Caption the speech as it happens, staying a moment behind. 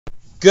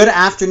Good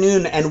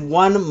afternoon, and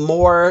one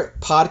more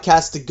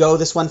podcast to go,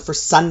 this one for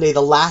Sunday,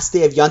 the last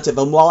day of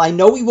Yontiv. And while I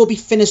know we will be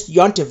finished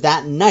Yontiv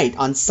that night,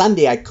 on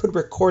Sunday I could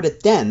record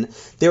it then,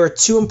 there are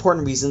two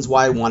important reasons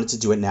why I wanted to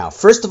do it now.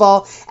 First of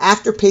all,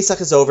 after Pesach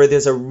is over,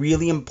 there's a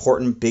really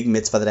important big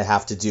mitzvah that I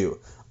have to do,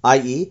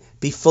 i.e.,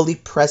 be fully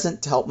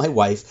present to help my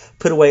wife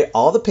put away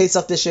all the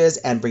Pesach dishes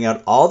and bring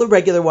out all the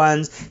regular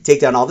ones,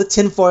 take down all the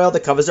tin foil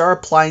that covers our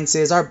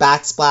appliances, our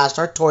backsplash,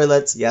 our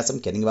toilets. Yes,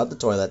 I'm kidding about the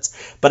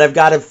toilets, but I've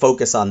got to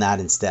focus on that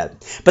instead.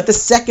 But the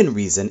second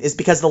reason is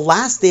because the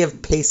last day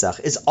of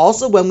Pesach is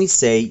also when we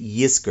say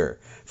Yizkor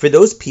for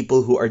those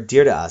people who are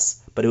dear to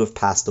us but who have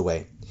passed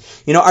away.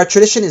 You know, our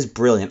tradition is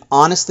brilliant.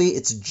 Honestly,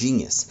 it's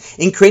genius.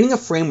 In creating a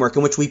framework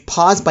in which we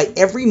pause by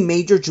every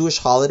major Jewish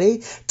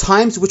holiday,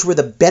 times which were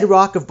the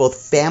bedrock of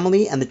both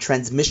family and the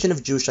transmission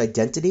of Jewish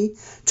identity,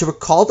 to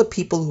recall the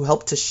people who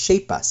helped to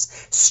shape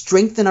us,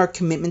 strengthen our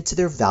commitment to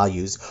their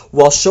values,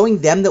 while showing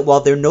them that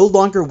while they're no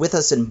longer with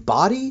us in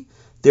body,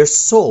 their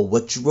soul,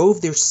 what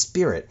drove their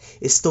spirit,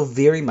 is still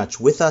very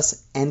much with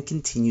us and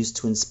continues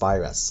to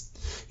inspire us.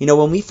 You know,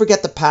 when we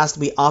forget the past,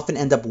 we often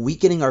end up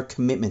weakening our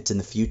commitment in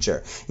the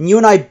future. And you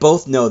and I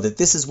both know that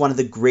this is one of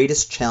the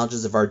greatest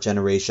challenges of our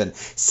generation.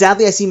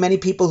 Sadly, I see many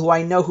people who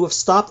I know who have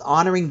stopped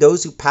honoring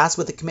those who passed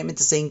with a commitment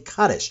to saying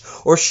Kaddish,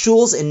 or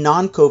shuls in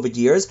non-COVID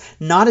years,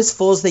 not as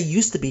full as they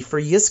used to be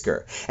for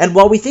Yizkor. And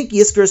while we think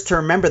Yizkor is to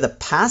remember the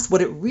past,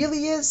 what it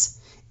really is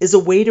a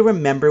way to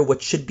remember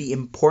what should be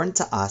important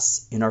to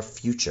us in our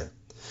future.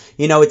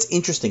 You know, it's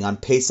interesting, on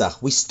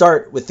Pesach, we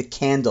start with the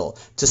candle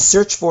to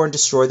search for and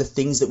destroy the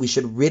things that we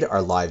should rid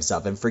our lives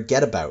of and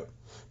forget about.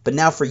 But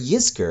now for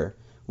Yizkor,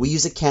 we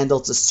use a candle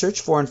to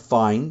search for and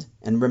find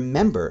and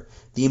remember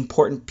the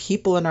important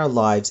people in our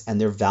lives and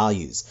their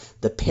values,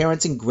 the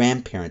parents and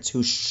grandparents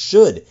who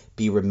should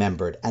be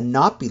remembered and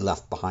not be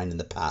left behind in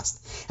the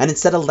past, and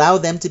instead allow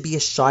them to be a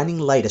shining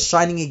light, a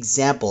shining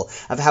example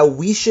of how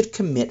we should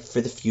commit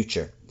for the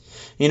future.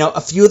 You know,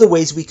 a few of the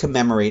ways we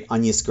commemorate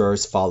on Yizkor are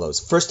as follows.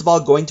 First of all,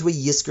 going to a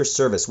Yizkor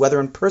service, whether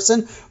in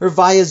person or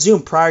via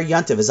Zoom prior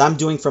Yontiv, as I'm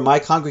doing for my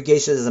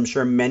congregation, as I'm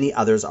sure many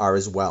others are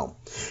as well.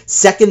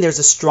 Second, there's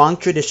a strong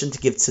tradition to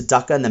give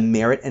tzedakah in the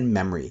merit and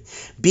memory.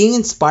 Being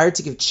inspired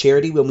to give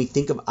charity when we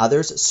think of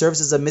others serves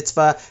as a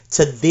mitzvah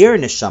to their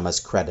neshama's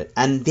credit,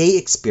 and they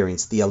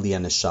experience the Aliyah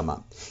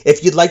neshama.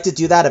 If you'd like to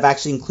do that, I've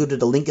actually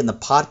included a link in the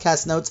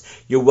podcast notes.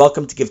 You're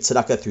welcome to give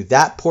tzedakah through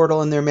that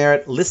portal in their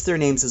merit, list their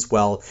names as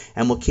well,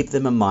 and we'll keep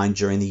them in mind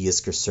during the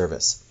Yizkor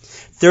service.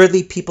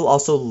 Thirdly, people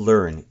also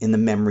learn in the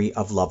memory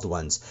of loved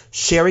ones,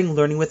 sharing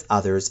learning with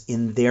others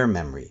in their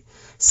memory.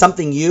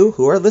 Something you,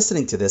 who are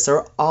listening to this,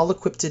 are all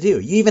equipped to do.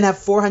 You even have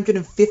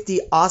 450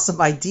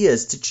 awesome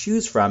ideas to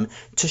choose from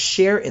to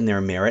share in their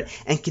merit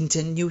and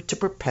continue to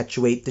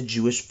perpetuate the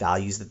Jewish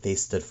values that they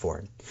stood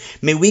for.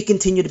 May we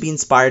continue to be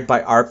inspired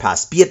by our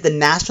past, be it the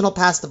national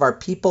past of our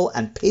people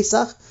and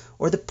Pesach,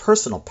 or the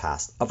personal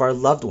past of our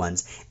loved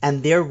ones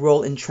and their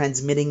role in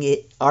transmitting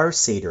our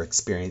Seder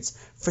experience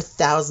for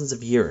thousands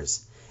of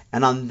years.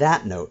 And on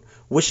that note,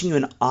 wishing you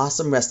an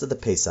awesome rest of the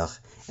Pesach,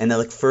 and I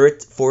look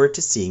forward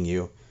to seeing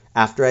you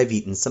after I've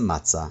eaten some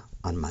matzah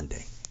on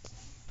Monday.